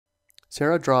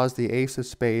Sarah draws the ace of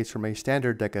spades from a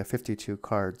standard deck of 52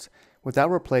 cards. Without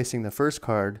replacing the first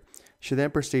card, she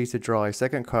then proceeds to draw a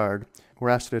second card. We're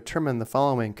asked to determine the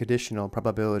following conditional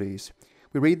probabilities.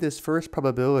 We read this first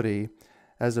probability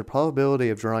as the probability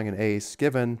of drawing an ace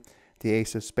given the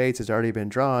ace of spades has already been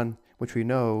drawn, which we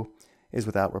know is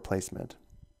without replacement.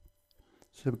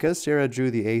 So because Sarah drew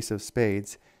the ace of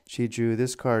spades, she drew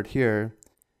this card here,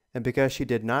 and because she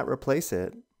did not replace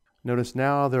it, notice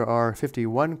now there are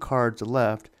 51 cards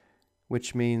left,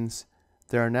 which means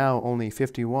there are now only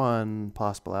 51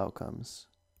 possible outcomes.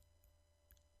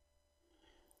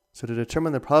 So to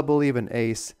determine the probability of an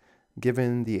ace,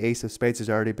 given the ace of spades has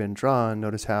already been drawn,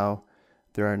 notice how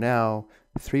there are now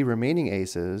 3 remaining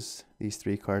aces, these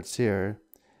 3 cards here,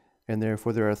 and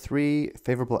therefore there are 3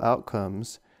 favorable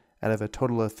outcomes out of a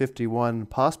total of 51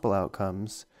 possible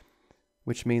outcomes,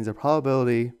 which means the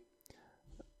probability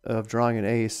of drawing an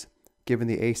ace given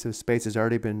the ace of spades has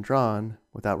already been drawn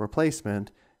without replacement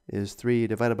is 3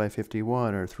 divided by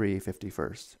 51, or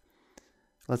 3/51.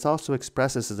 Let's also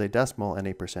express this as a decimal and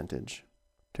a percentage.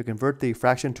 To convert the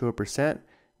fraction to a percent,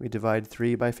 we divide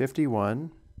 3 by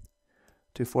 51.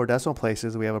 To 4 decimal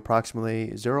places, we have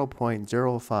approximately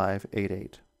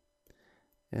 0.0588.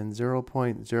 And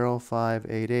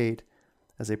 0.0588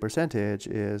 as a percentage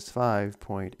is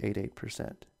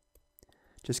 5.88%.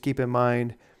 Just keep in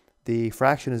mind, the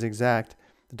fraction is exact,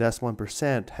 the decimal and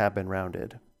percent have been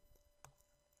rounded.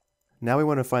 Now we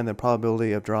want to find the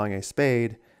probability of drawing a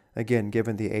spade, again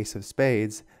given the ace of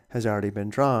spades has already been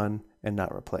drawn and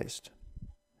not replaced.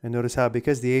 And notice how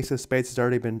because the ace of spades has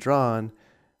already been drawn,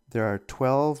 there are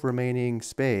 12 remaining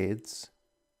spades,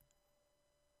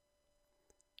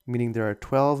 meaning there are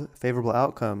 12 favorable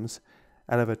outcomes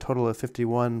out of a total of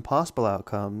 51 possible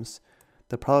outcomes.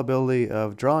 The probability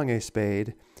of drawing a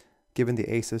spade given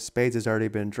the ace of spades has already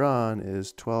been drawn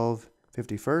is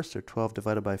 12/51, or 12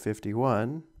 divided by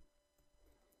 51,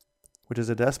 which is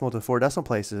a decimal to 4 decimal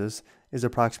places, is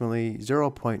approximately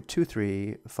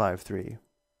 0.2353,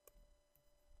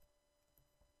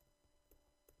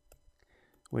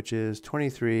 which is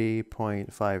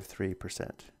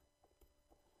 23.53%.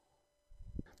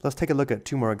 Let's take a look at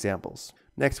 2 more examples.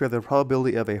 Next, we have the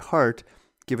probability of a heart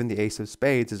given the ace of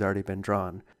spades has already been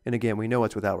drawn. And again, we know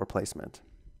it's without replacement.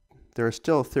 There are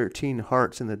still 13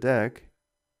 hearts in the deck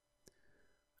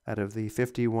out of the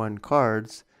 51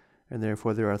 cards, and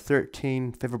therefore there are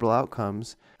 13 favorable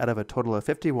outcomes out of a total of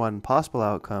 51 possible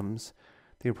outcomes.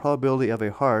 The probability of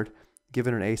a heart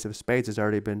given an ace of spades has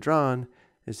already been drawn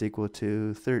is equal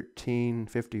to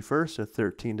 13/51, or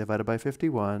 13 divided by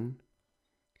 51,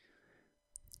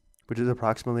 which is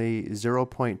approximately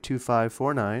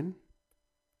 0.2549,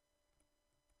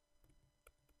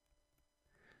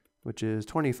 which is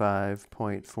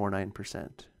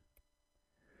 25.49%.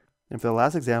 And for the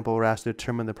last example, we're asked to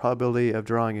determine the probability of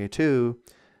drawing a 2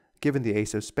 given the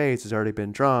ace of spades has already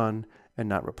been drawn and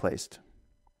not replaced.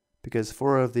 Because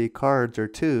 4 of the cards are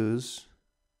 2s,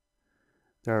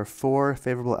 there are 4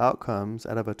 favorable outcomes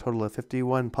out of a total of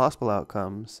 51 possible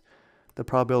outcomes. The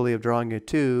probability of drawing a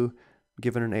 2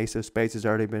 given an ace of spades has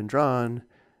already been drawn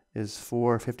is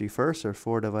 4/51, or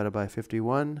 4 divided by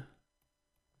 51,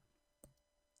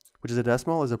 which is a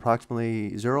decimal, is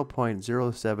approximately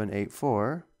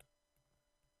 0.0784,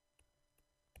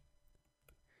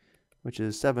 which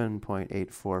is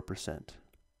 7.84%.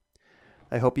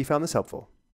 I hope you found this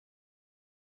helpful.